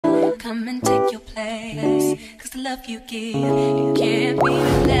come and take your place. Cause the love you give, it can't be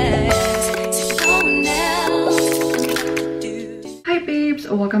replaced. So go now, do. Hi babes,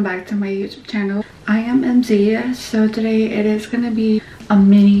 welcome back to my YouTube channel. I am MZ. So today it is gonna be a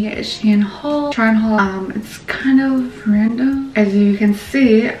mini Shein haul, try on haul. It's kind of random. As you can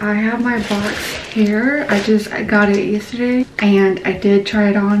see, I have my box here. I got it yesterday and I did try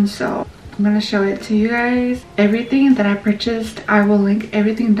it on, so I'm gonna show it to you guys. Everything that I purchased, I will link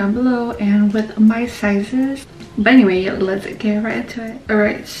everything down below and with my sizes. But anyway, let's get right into it.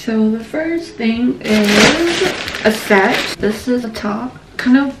 Alright, so the first thing is a set. This is a top,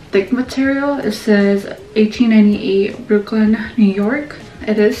 kind of thick material. It says 1898 Brooklyn, New York.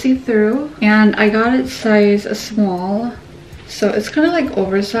 It is see-through and I got it size small. So it's kind of like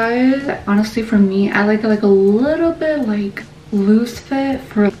oversized. Honestly, for me, I like it like a little bit like loose fit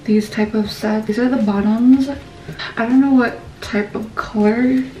for these type of sets. These are the bottoms. I don't know what type of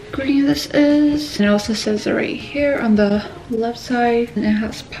color green this is. And it also says it right here on the left side. And it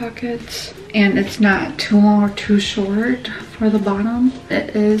has pockets. And it's not too long or too short for the bottom.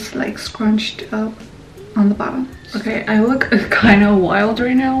 It is like scrunched up on the bottom. Okay, I look kind of wild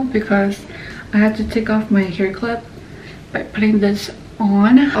right now because I had to take off my hair clip by putting this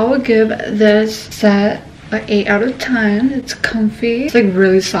on. I would give this set an 8 out of 10. It's comfy. It's like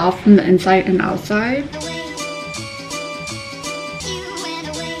really soft from the inside and outside.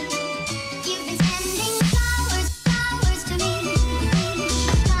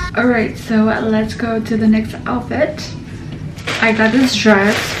 Alright, so let's go to the next outfit. I got this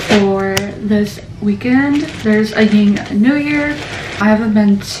dress for this weekend. There's a Yang New Year. I haven't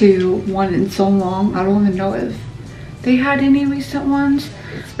been to one in so long. I don't even know if they had any recent ones.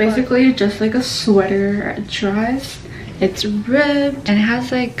 It's basically just like a sweater dress. It's ribbed and it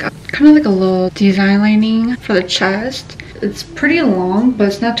has like kind of like a little design lining for the chest. It's pretty long, but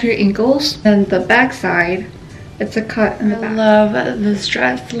it's not to your ankles. And the back side, it's a cut in the back. I love this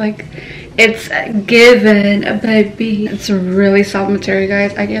dress. Like, it's given a baby. It's a really soft material,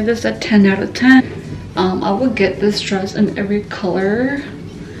 guys. I give this a 10 out of 10. I would get this dress in every color,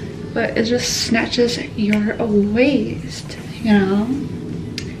 but it just snatches your waist, you know.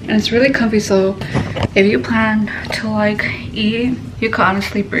 And it's really comfy, so if you plan to like eat, you can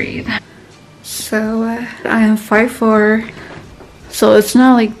honestly breathe. So I am 5'4", so it's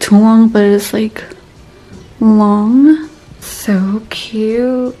not like too long, but it's like long. So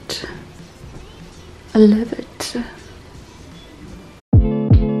cute. I love it.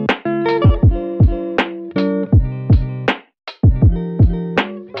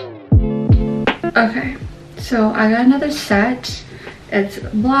 Okay, so I got another set. It's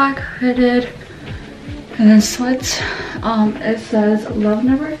black, hooded, and then sweats. It says love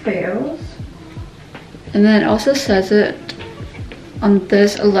never fails, and then it also says it on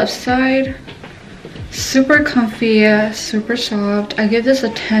this left side. Super comfy, super soft. I give this a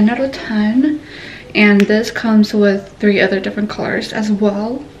 10 out of 10, and this comes with 3 other different colors as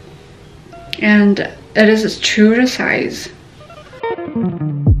well, and it is true to size.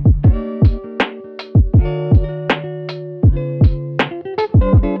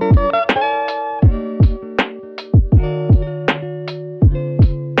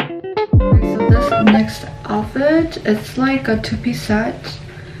 Next outfit, it's like a 2-piece set.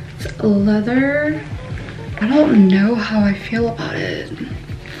 It's leather. I don't know how I feel about it.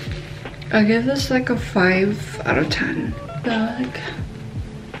 I'll give this like a 5 out of 10. Bag.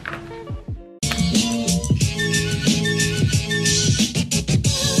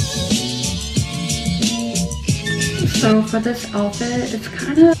 So for this outfit, it's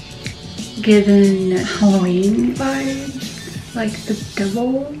kind of given Halloween vibes, like the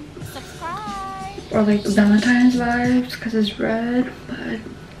devil. Or like Valentine's vibes because it's red, but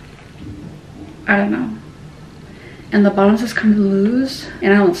I don't know. And the bottoms is kind of loose,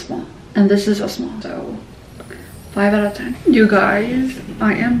 and I want small, and this is a small, so 5 out of 10. You guys,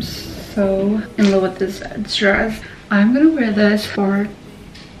 I am so in love with this dress. I'm gonna wear this for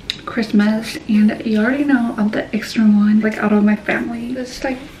Christmas, and you already know I'm the extra one, like out of my family. This is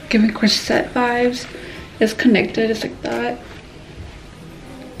like giving corset vibes. It's connected, it's like that.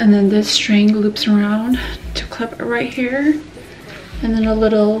 And then this string loops around to clip it right here. And then a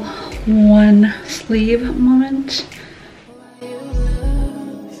little one sleeve moment.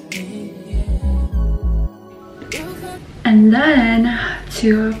 And then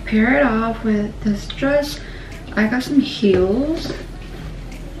to pair it off with this dress, I got some heels.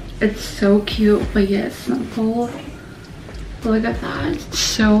 It's so cute, but yet simple. Look at that, it's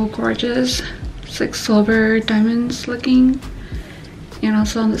so gorgeous. It's like silver diamonds looking. And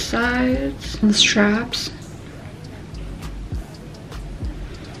also on the sides, on the straps.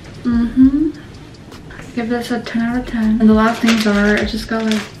 Give this a 10 out of 10. And the last things are, I just got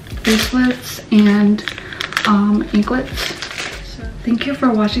like bracelets and anklets. So thank you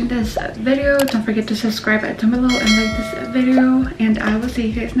for watching this video. Don't forget to subscribe down below and like this video, and I will see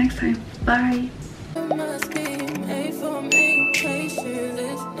you guys next time. Bye.